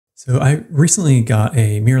So I recently got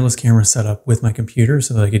a mirrorless camera set up with my computer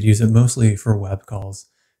so that I could use it mostly for web calls.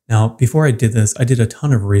 Now, before I did this, I did a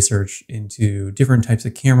ton of research into different types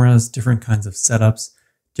of cameras, different kinds of setups,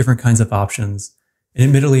 different kinds of options, and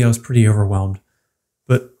admittedly I was pretty overwhelmed.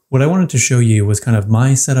 But what I wanted to show you was kind of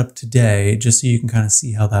my setup today, just so you can kind of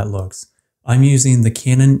see how that looks. I'm using the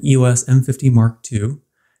Canon EOS M50 Mark II.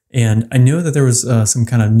 And I know that there was some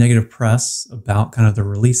kind of negative press about kind of the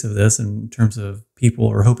release of this in terms of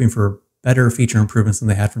people are hoping for better feature improvements than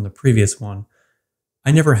they had from the previous one.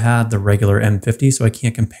 I never had the regular M50, so I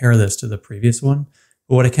can't compare this to the previous one.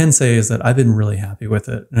 But what I can say is that I've been really happy with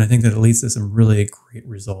it. And I think that it leads to some really great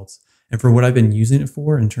results. And for what I've been using it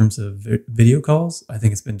for in terms of video calls, I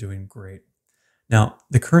think it's been doing great. Now,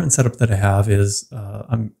 the current setup that I have is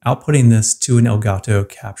I'm outputting this to an Elgato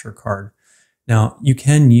capture card. Now, you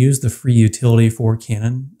can use the free utility for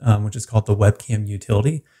Canon, which is called the Webcam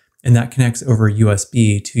Utility, and that connects over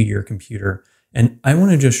USB to your computer. And I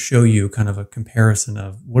want to just show you kind of a comparison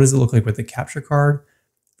of what does it look like with the capture card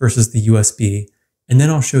versus the USB. And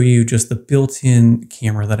then I'll show you just the built-in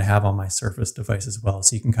camera that I have on my Surface device as well,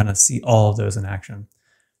 so you can kind of see all of those in action.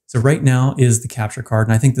 So right now is the capture card,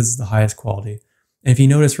 and I think this is the highest quality. And if you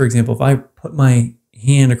notice, for example, if I put my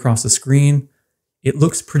hand across the screen, it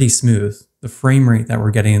looks pretty smooth. The frame rate that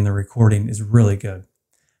we're getting in the recording is really good.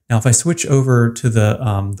 Now, if I switch over to the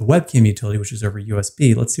webcam utility, which is over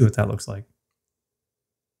USB, let's see what that looks like.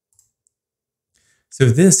 So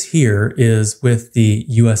this here is with the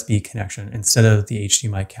USB connection instead of the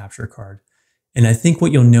HDMI capture card. And I think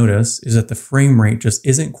what you'll notice is that the frame rate just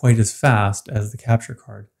isn't quite as fast as the capture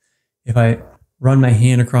card. If I run my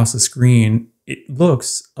hand across the screen, it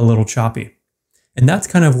looks a little choppy. And that's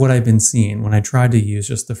kind of what I've been seeing when I tried to use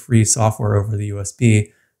just the free software over the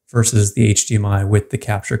USB versus the HDMI with the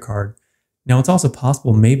capture card. Now, it's also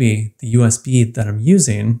possible maybe the USB that I'm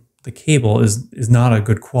using, the cable, is not a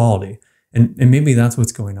good quality. And maybe that's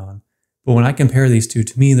what's going on. But when I compare these two,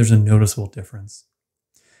 to me, there's a noticeable difference.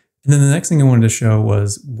 And then the next thing I wanted to show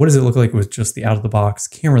was, what does it look like with just the out-of-the-box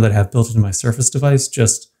camera that I have built into my Surface device,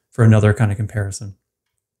 just for another kind of comparison.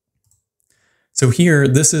 So here,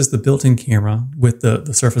 this is the built-in camera with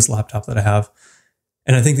the Surface laptop that I have.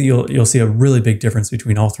 And I think that you'll see a really big difference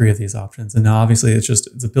between all three of these options. And now obviously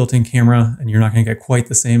it's a built-in camera and you're not gonna get quite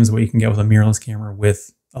the same as what you can get with a mirrorless camera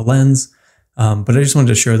with a lens. But I just wanted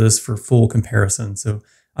to share this for full comparison. So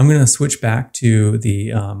I'm gonna switch back to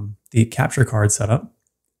the capture card setup.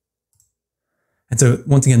 And so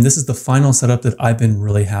once again, this is the final setup that I've been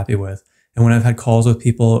really happy with. And when I've had calls with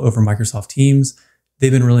people over Microsoft Teams,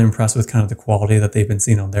 they've been really impressed with kind of the quality that they've been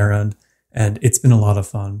seeing on their end, and it's been a lot of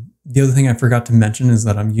fun. The other thing I forgot to mention is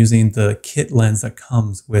that I'm using the kit lens that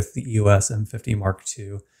comes with the EOS M50 Mark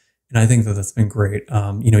II, and I think that that's been great.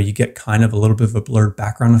 You know, you get kind of a little bit of a blurred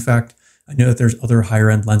background effect. I know that there's other higher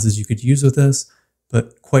end lenses you could use with this,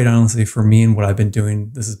 but quite honestly, for me and what I've been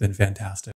doing, this has been fantastic.